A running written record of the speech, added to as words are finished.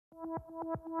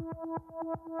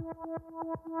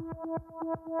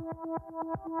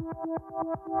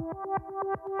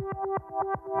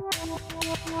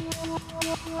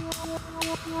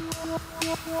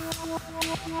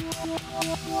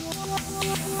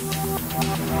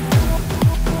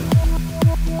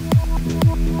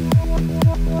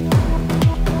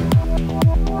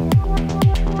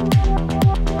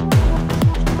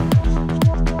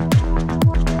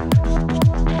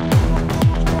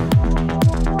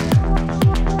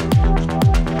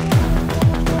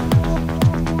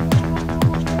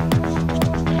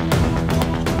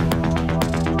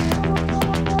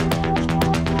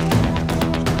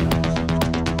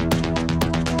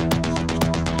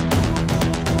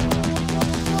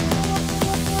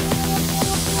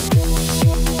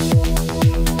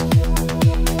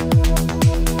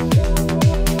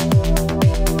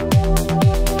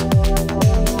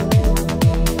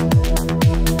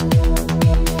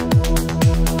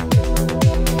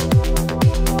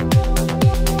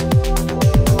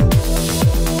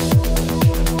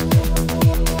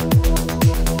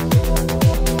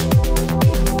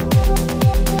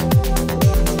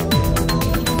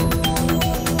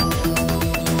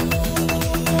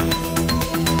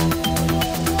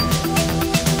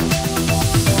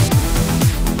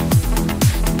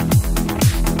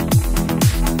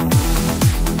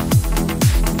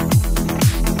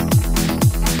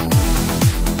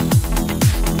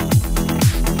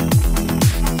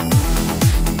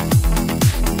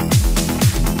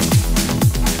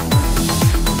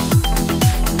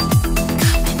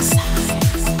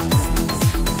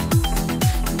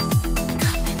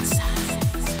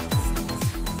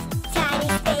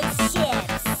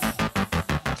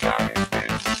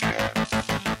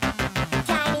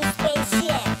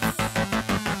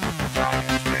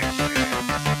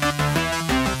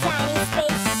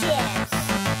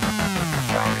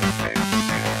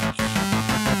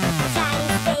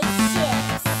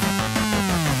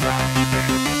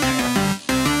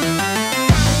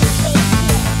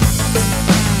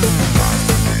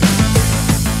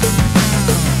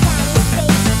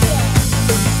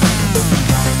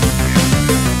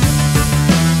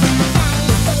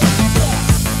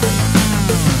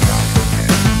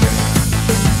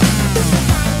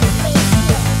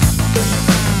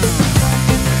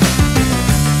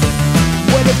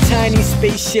Tiny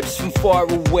spaceships from far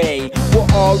away, we're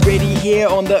already here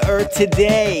on the earth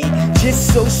today.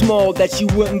 Just so small that you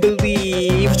wouldn't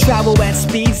believe, travel at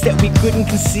speeds that we couldn't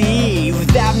conceive.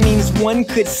 That means one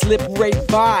could slip right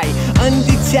by,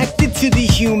 undetected to the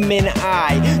human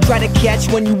eye. Try to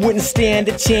catch one, you wouldn't stand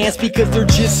a chance, because they're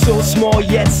just so small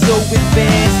yet so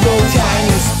advanced. Those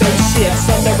tiny spaceships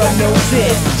under our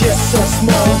noses, just so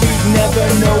small we'd never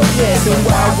notice. And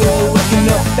while we're looking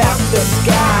up at the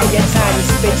sky, a tiny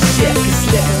spaceship can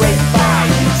slip right by.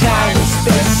 Tiny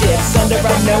spaceships under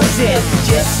our noses,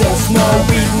 just so small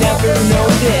we'd never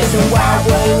notice. And while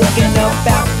we're looking up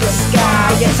at the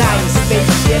sky, a tiny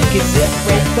spaceship can zip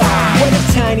right by. What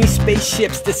if tiny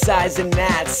spaceships the size of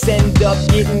gnats end up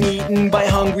getting eaten by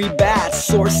hungry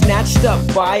bats, or snatched up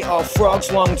by a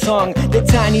frog's long tongue? The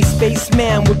tiny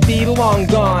spaceman would be long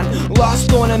gone,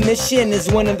 lost on a mission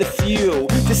as one of the few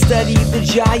to study the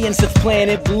giants of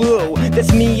planet Blue.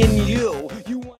 That's me and you.